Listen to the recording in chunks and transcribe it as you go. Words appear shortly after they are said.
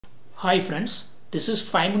Hi friends, this is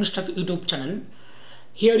 5 Minutes Tech YouTube channel.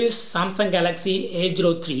 Here is Samsung Galaxy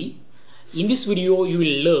A03. In this video you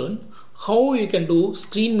will learn how you can do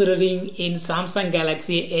screen mirroring in Samsung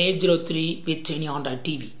Galaxy A03 with any Android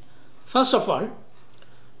TV. First of all,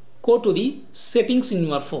 go to the settings in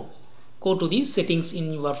your phone. Go to the settings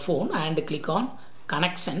in your phone and click on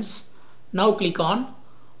connections. Now click on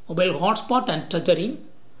mobile hotspot and tethering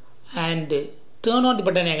and turn on the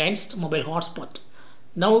button against mobile hotspot.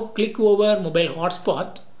 Now click over mobile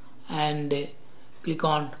hotspot and click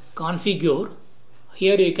on configure.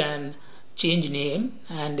 Here you can change name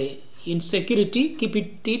and in security keep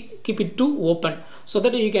it to open so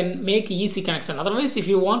that you can make easy connection. Otherwise, if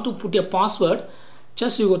you want to put a password,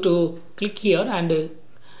 just you go to click here and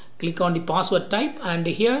click on the password type, and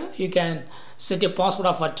here you can set a password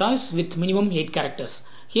of your choice with minimum 8 characters.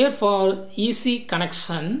 Here for easy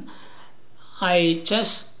connection, I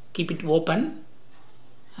just keep it open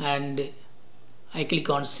and I click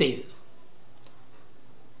on save.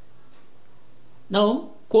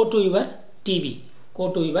 Now go to your TV.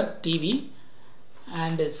 Go to your TV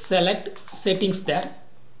and select settings there.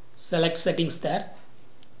 Select settings there.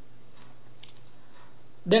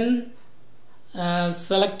 Then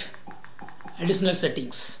select additional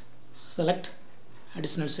settings. Select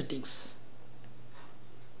additional settings.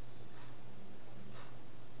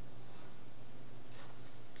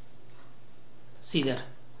 See there.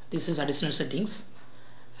 This is additional settings,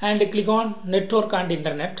 and click on network and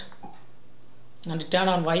internet and turn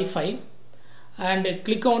on Wi-Fi and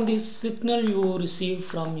click on the signal you receive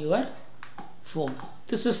from your phone.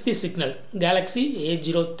 This is the signal. Galaxy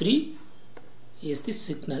A03 is the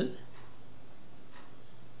signal.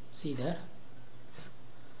 See there,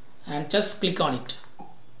 and just click on it,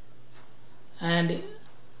 and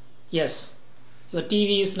yes, your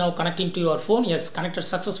TV is now connecting to your phone. Yes, connected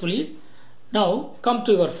successfully. Now come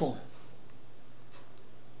to your phone.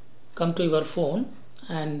 Come to your phone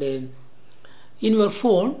and in your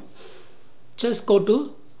phone just go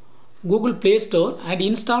to Google Play Store and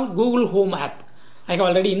install Google Home app. I have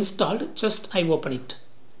already installed. Just I open it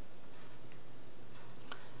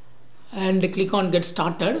and click on get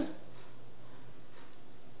started.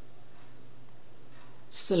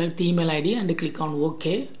 Select the email ID and click on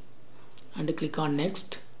OK and click on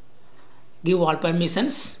next. Give all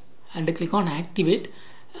permissions and click on activate,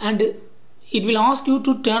 and it will ask you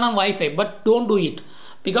to turn on Wi-Fi, but don't do it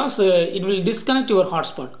because it will disconnect your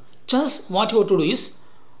hotspot. Just what you have to do is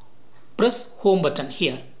press home button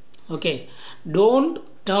here. Okay, don't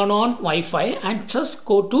turn on Wi-Fi and just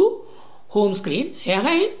go to home screen.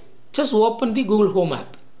 Again, just open the Google Home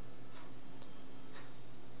app.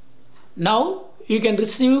 Now you can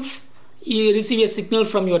receive a signal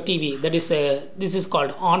from your TV. That is this is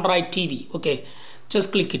called Android TV. Okay,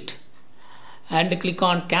 just click it and click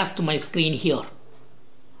on cast my screen here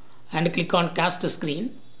and click on cast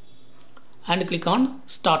screen and click on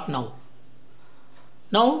start now.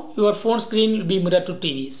 Now your phone screen will be mirrored to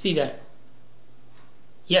TV. See there.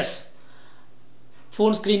 Yes,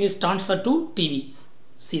 phone screen is transferred to TV.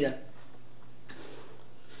 See there.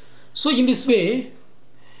 So in this way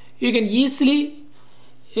you can easily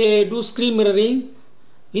do screen mirroring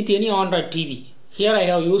with any Android TV. Here I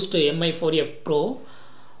have used MI4F Pro.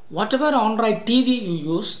 Whatever Android TV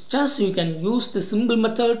you use, just you can use the simple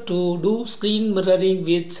method to do screen mirroring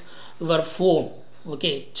with your phone.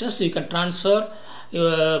 Okay, just you can transfer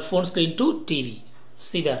your phone screen to TV.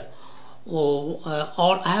 See there.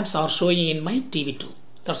 All apps are showing in my TV too.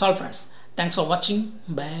 That's all friends. Thanks for watching.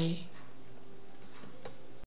 Bye.